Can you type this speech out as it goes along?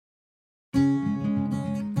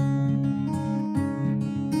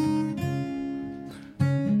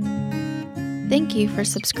Thank you for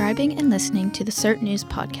subscribing and listening to the CERT News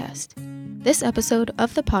podcast. This episode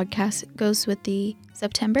of the podcast goes with the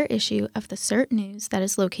September issue of the CERT News that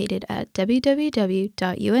is located at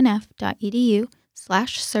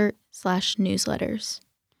www.unf.edu/cert/newsletters.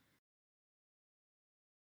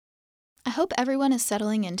 I hope everyone is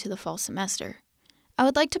settling into the fall semester. I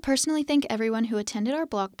would like to personally thank everyone who attended our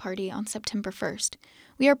block party on September 1st.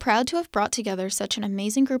 We are proud to have brought together such an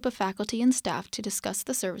amazing group of faculty and staff to discuss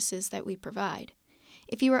the services that we provide.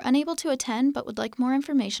 If you are unable to attend but would like more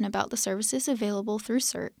information about the services available through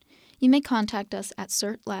CERT, you may contact us at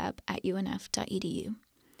certlab@unf.edu.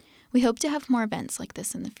 We hope to have more events like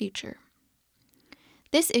this in the future.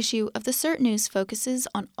 This issue of the CERT News focuses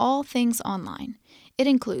on all things online. It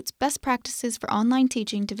includes best practices for online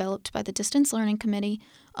teaching developed by the Distance Learning Committee,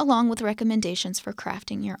 along with recommendations for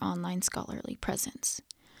crafting your online scholarly presence.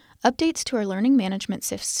 Updates to our learning management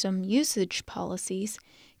system usage policies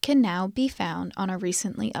can now be found on our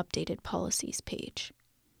recently updated policies page.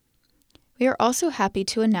 We are also happy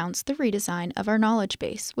to announce the redesign of our knowledge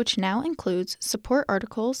base, which now includes support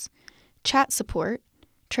articles, chat support,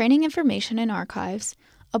 training information and archives,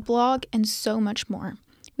 a blog, and so much more.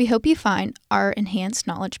 We hope you find our enhanced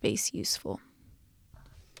knowledge base useful.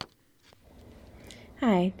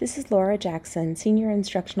 Hi, this is Laura Jackson, Senior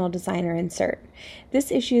Instructional Designer in CERT. This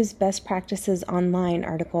issue's Best Practices Online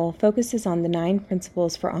article focuses on the 9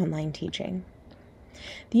 principles for online teaching.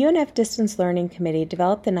 The UNF Distance Learning Committee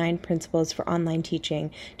developed the 9 principles for online teaching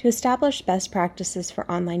to establish best practices for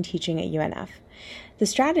online teaching at UNF. The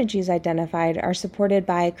strategies identified are supported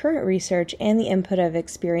by current research and the input of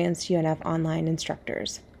experienced UNF online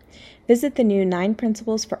instructors. Visit the new 9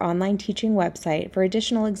 Principles for Online Teaching website for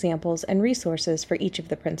additional examples and resources for each of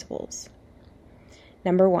the principles.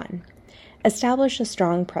 Number 1. Establish a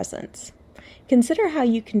strong presence. Consider how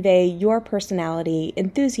you convey your personality,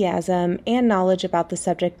 enthusiasm, and knowledge about the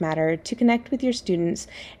subject matter to connect with your students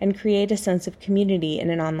and create a sense of community in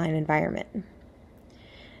an online environment.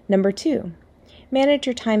 Number 2. Manage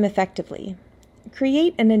your time effectively.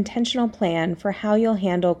 Create an intentional plan for how you'll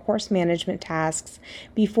handle course management tasks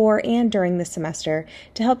before and during the semester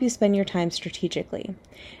to help you spend your time strategically.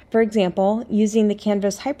 For example, using the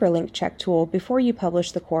Canvas hyperlink check tool before you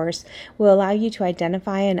publish the course will allow you to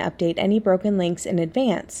identify and update any broken links in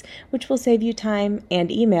advance, which will save you time and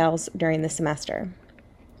emails during the semester.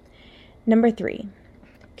 Number 3,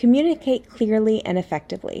 communicate clearly and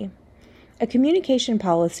effectively. A communication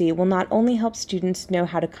policy will not only help students know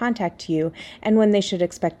how to contact you and when they should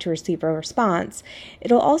expect to receive a response,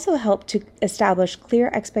 it'll also help to establish clear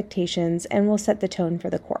expectations and will set the tone for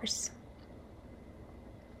the course.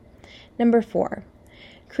 Number 4,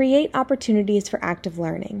 create opportunities for active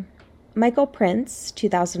learning. Michael Prince,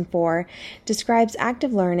 2004, describes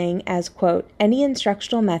active learning as, quote, any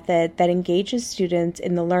instructional method that engages students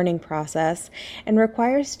in the learning process and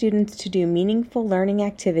requires students to do meaningful learning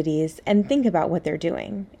activities and think about what they're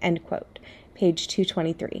doing, end quote, page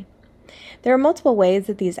 223. There are multiple ways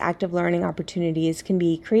that these active learning opportunities can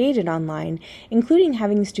be created online, including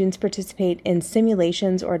having students participate in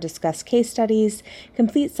simulations or discuss case studies,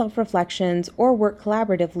 complete self-reflections, or work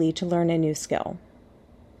collaboratively to learn a new skill.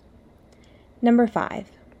 Number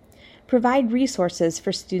 5, provide resources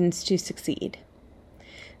for students to succeed.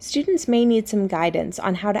 Students may need some guidance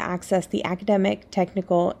on how to access the academic,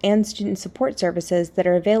 technical, and student support services that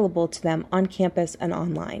are available to them on campus and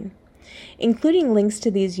online. Including links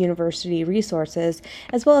to these university resources,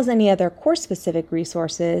 as well as any other course-specific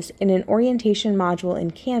resources in an orientation module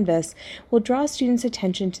in Canvas, will draw students'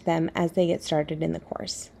 attention to them as they get started in the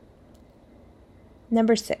course.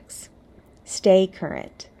 Number 6, stay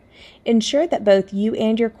current. Ensure that both you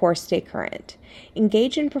and your course stay current.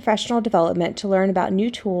 Engage in professional development to learn about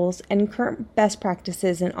new tools and current best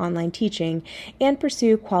practices in online teaching, and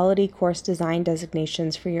pursue quality course design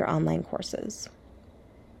designations for your online courses.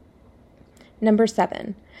 Number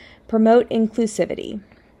 7, promote inclusivity.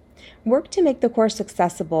 Work to make the course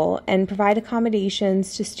accessible and provide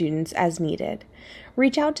accommodations to students as needed.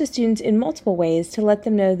 Reach out to students in multiple ways to let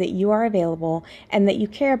them know that you are available and that you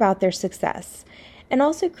care about their success, and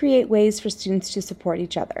also create ways for students to support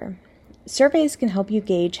each other. Surveys can help you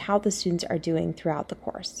gauge how the students are doing throughout the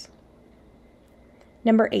course.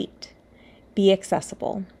 Number 8, be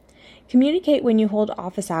accessible. Communicate when you hold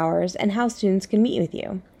office hours and how students can meet with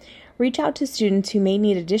you. Reach out to students who may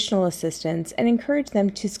need additional assistance and encourage them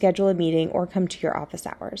to schedule a meeting or come to your office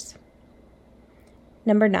hours.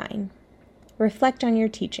 Number 9, reflect on your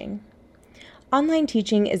teaching. Online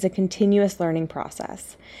teaching is a continuous learning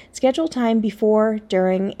process. Schedule time before,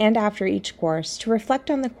 during, and after each course to reflect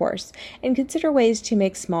on the course and consider ways to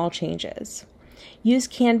make small changes. Use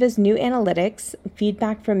Canva's new analytics,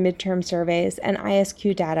 feedback from midterm surveys, and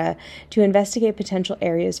ISQ data to investigate potential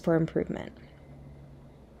areas for improvement.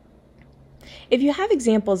 If you have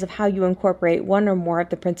examples of how you incorporate one or more of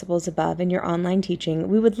the principles above in your online teaching,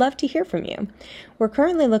 we would love to hear from you. We're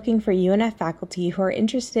currently looking for UNF faculty who are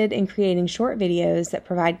interested in creating short videos that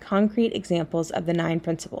provide concrete examples of the 9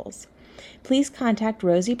 principles. Please contact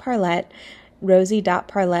Rosie Parlett,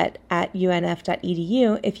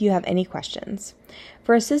 rosie.parlett@unf.edu if you have any questions.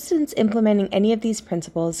 For assistance implementing any of these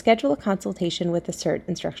principles, schedule a consultation with the CERT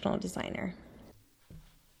instructional designer.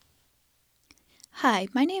 Hi,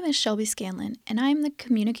 my name is Shelby Scanlon, and I'm the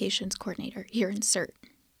Communications Coordinator here in CERT.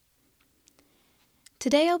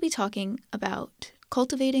 Today I'll be talking about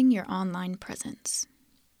cultivating your online presence.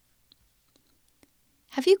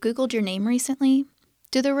 Have you Googled your name recently?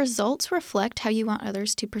 Do the results reflect how you want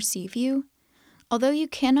others to perceive you? Although you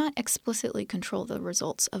cannot explicitly control the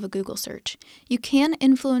results of a Google search, you can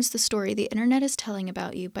influence the story the internet is telling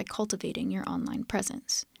about you by cultivating your online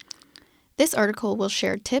presence. This article will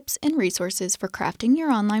share tips and resources for crafting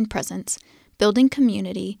your online presence, building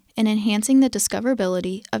community, and enhancing the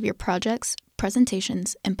discoverability of your projects,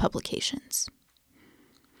 presentations, and publications.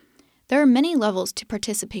 There are many levels to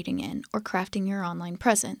participating in or crafting your online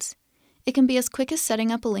presence. It can be as quick as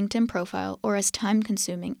setting up a LinkedIn profile or as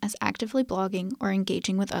time-consuming as actively blogging or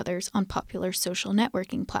engaging with others on popular social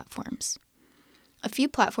networking platforms. A few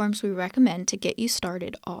platforms we recommend to get you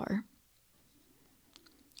started are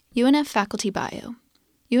UNF Faculty Bio.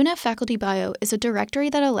 UNF Faculty Bio is a directory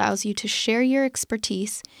that allows you to share your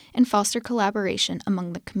expertise and foster collaboration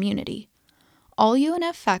among the community. All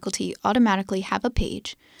UNF faculty automatically have a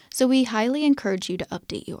page, so we highly encourage you to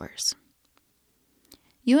update yours.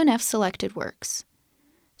 UNF Selected Works.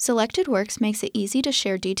 Selected Works makes it easy to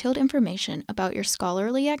share detailed information about your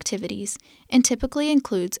scholarly activities and typically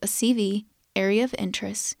includes a CV, area of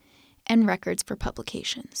interest, and records for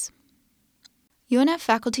publications. UNF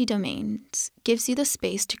Faculty Domains gives you the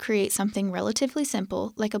space to create something relatively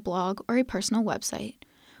simple like a blog or a personal website,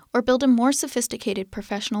 or build a more sophisticated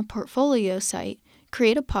professional portfolio site,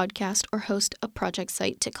 create a podcast, or host a project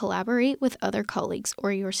site to collaborate with other colleagues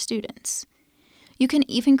or your students. You can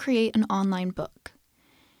even create an online book.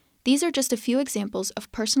 These are just a few examples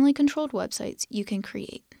of personally controlled websites you can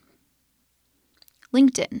create.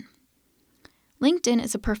 LinkedIn. LinkedIn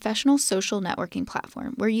is a professional social networking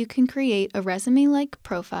platform where you can create a resume-like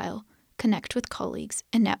profile, connect with colleagues,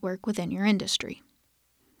 and network within your industry.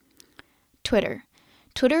 Twitter.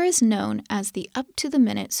 Twitter is known as the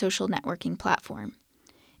up-to-the-minute social networking platform.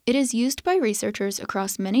 It is used by researchers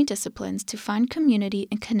across many disciplines to find community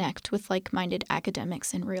and connect with like-minded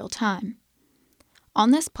academics in real time. On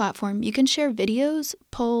this platform, you can share videos,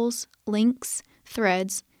 polls, links,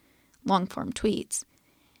 threads, long-form tweets,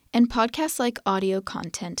 and podcast-like audio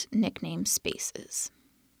content nicknamed Spaces.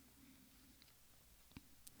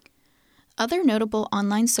 Other notable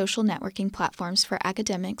online social networking platforms for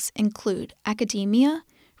academics include Academia,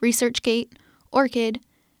 ResearchGate, ORCID,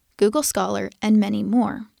 Google Scholar, and many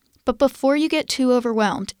more. But before you get too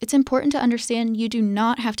overwhelmed, it's important to understand you do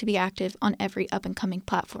not have to be active on every up-and-coming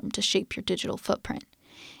platform to shape your digital footprint.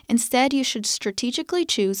 Instead, you should strategically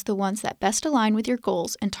choose the ones that best align with your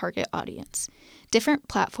goals and target audience. Different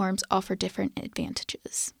platforms offer different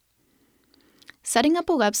advantages. Setting up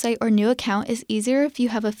a website or new account is easier if you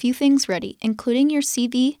have a few things ready, including your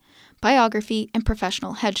CV, biography, and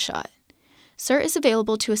professional headshot. CERT is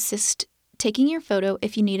available to assist taking your photo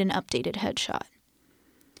if you need an updated headshot.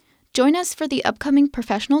 Join us for the upcoming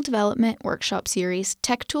Professional Development Workshop Series,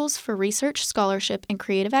 Tech Tools for Research, Scholarship, and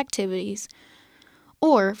Creative Activities,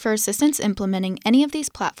 or for assistance implementing any of these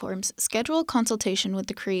platforms, schedule a consultation with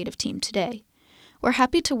the creative team today. We're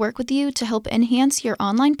happy to work with you to help enhance your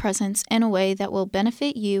online presence in a way that will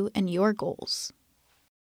benefit you and your goals.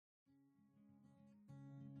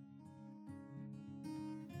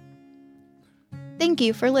 Thank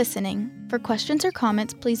you for listening. For questions or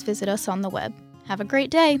comments, please visit us on the web. Have a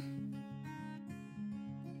great day.